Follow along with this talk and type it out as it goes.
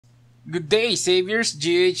Good day, Saviors.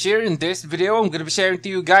 GH here. In this video, I'm gonna be sharing to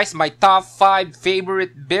you guys my top 5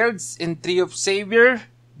 favorite builds in Tree of Savior.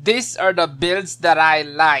 These are the builds that I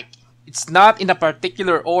like. It's not in a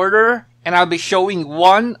particular order, and I'll be showing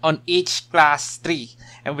one on each class tree.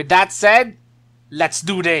 And with that said, let's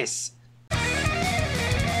do this.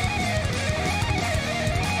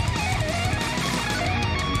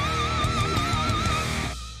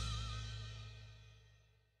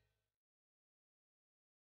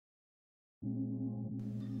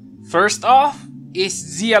 First off is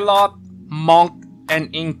Zealot, Monk, and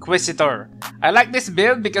Inquisitor. I like this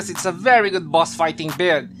build because it's a very good boss fighting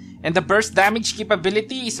build, and the burst damage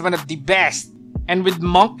capability is one of the best. And with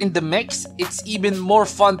Monk in the mix, it's even more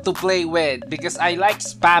fun to play with because I like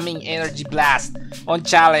spamming Energy Blast on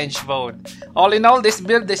challenge mode. All in all, this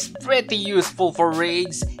build is pretty useful for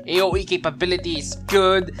raids. AoE capability is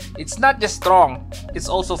good. It's not just strong, it's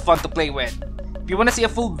also fun to play with. If you want to see a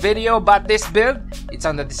full video about this build, it's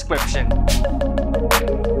on the description.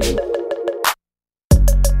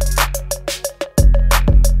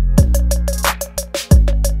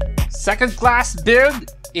 Second class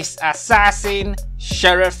build is Assassin,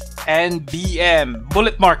 Sheriff, and BM,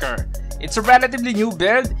 Bullet Marker. It's a relatively new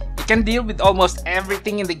build. It can deal with almost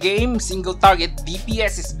everything in the game. Single target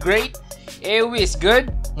DPS is great, AoE is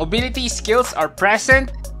good, mobility skills are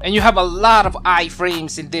present, and you have a lot of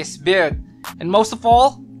iframes in this build. And most of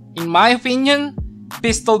all, in my opinion,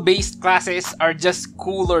 pistol-based classes are just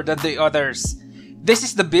cooler than the others. This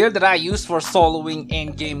is the build that I use for soloing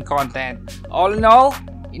in-game content. All in all,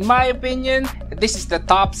 in my opinion, this is the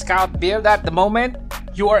top scout build at the moment.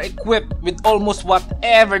 You are equipped with almost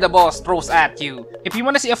whatever the boss throws at you. If you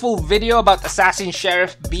want to see a full video about Assassin,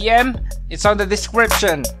 Sheriff, BM, it's on the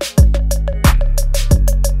description.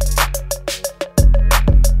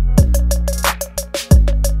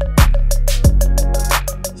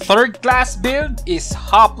 Third class build is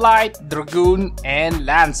Hoplite, Dragoon, and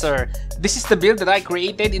Lancer. This is the build that I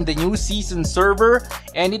created in the new season server,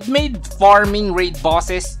 and it made farming raid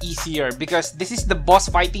bosses easier because this is the boss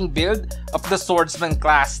fighting build of the Swordsman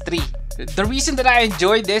class 3. The reason that I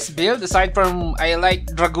enjoy this build, aside from I like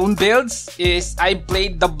Dragoon builds, is I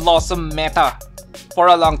played the Blossom meta for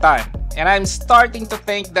a long time. And I'm starting to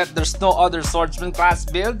think that there's no other Swordsman class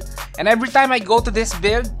build, and every time I go to this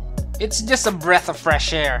build, it's just a breath of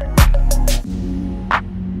fresh air.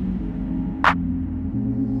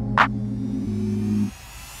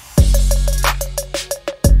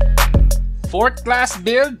 Fourth class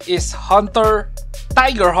build is Hunter,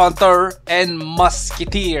 Tiger Hunter, and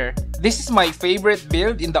Musketeer. This is my favorite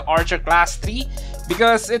build in the Archer class 3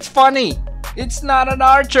 because it's funny. It's not an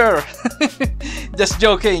archer. Just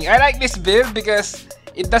joking. I like this build because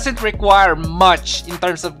it doesn't require much in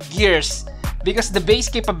terms of gears, because the base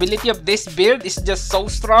capability of this build is just so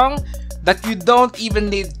strong that you don't even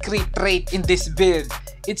need crit rate in this build.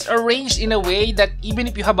 It's arranged in a way that even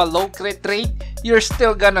if you have a low crit rate, you're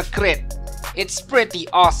still gonna crit. It's pretty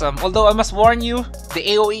awesome, although I must warn you, the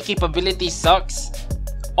AoE capability sucks.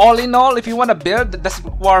 All in all, if you want a build that doesn't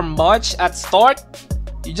require much at start,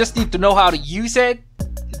 you just need to know how to use it,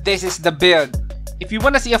 this is the build. If you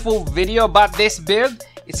want to see a full video about this build,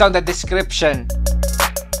 it's on the description.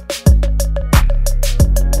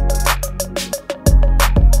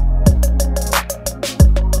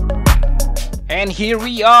 And here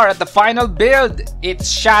we are at the final build. It's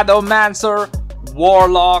Shadowmancer,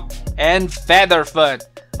 Warlock, and Featherfoot.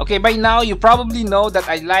 Okay, by now you probably know that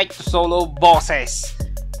I like to solo bosses.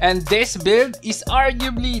 And this build is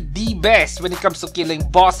arguably the best when it comes to killing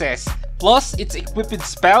bosses. Plus, it's equipped with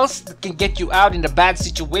spells that can get you out in a bad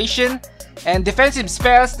situation, and defensive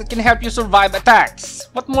spells that can help you survive attacks.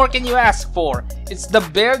 What more can you ask for? It's the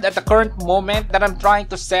build at the current moment that I'm trying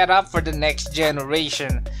to set up for the next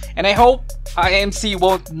generation. And I hope IMC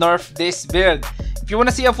won't nerf this build. If you want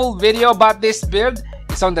to see a full video about this build,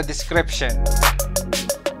 it's on the description.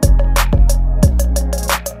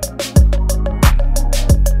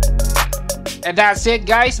 And that's it,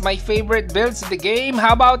 guys, my favorite builds in the game.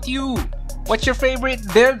 How about you? What's your favorite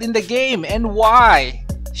build in the game and why?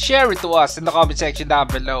 Share it to us in the comment section down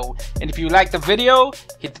below. And if you liked the video,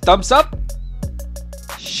 hit the thumbs up,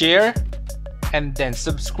 share, and then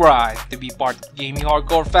subscribe to be part of the Gaming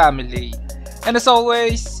Hardcore family. And as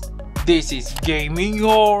always, this is Gaming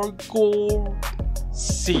Hardcore.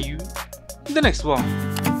 See you in the next one.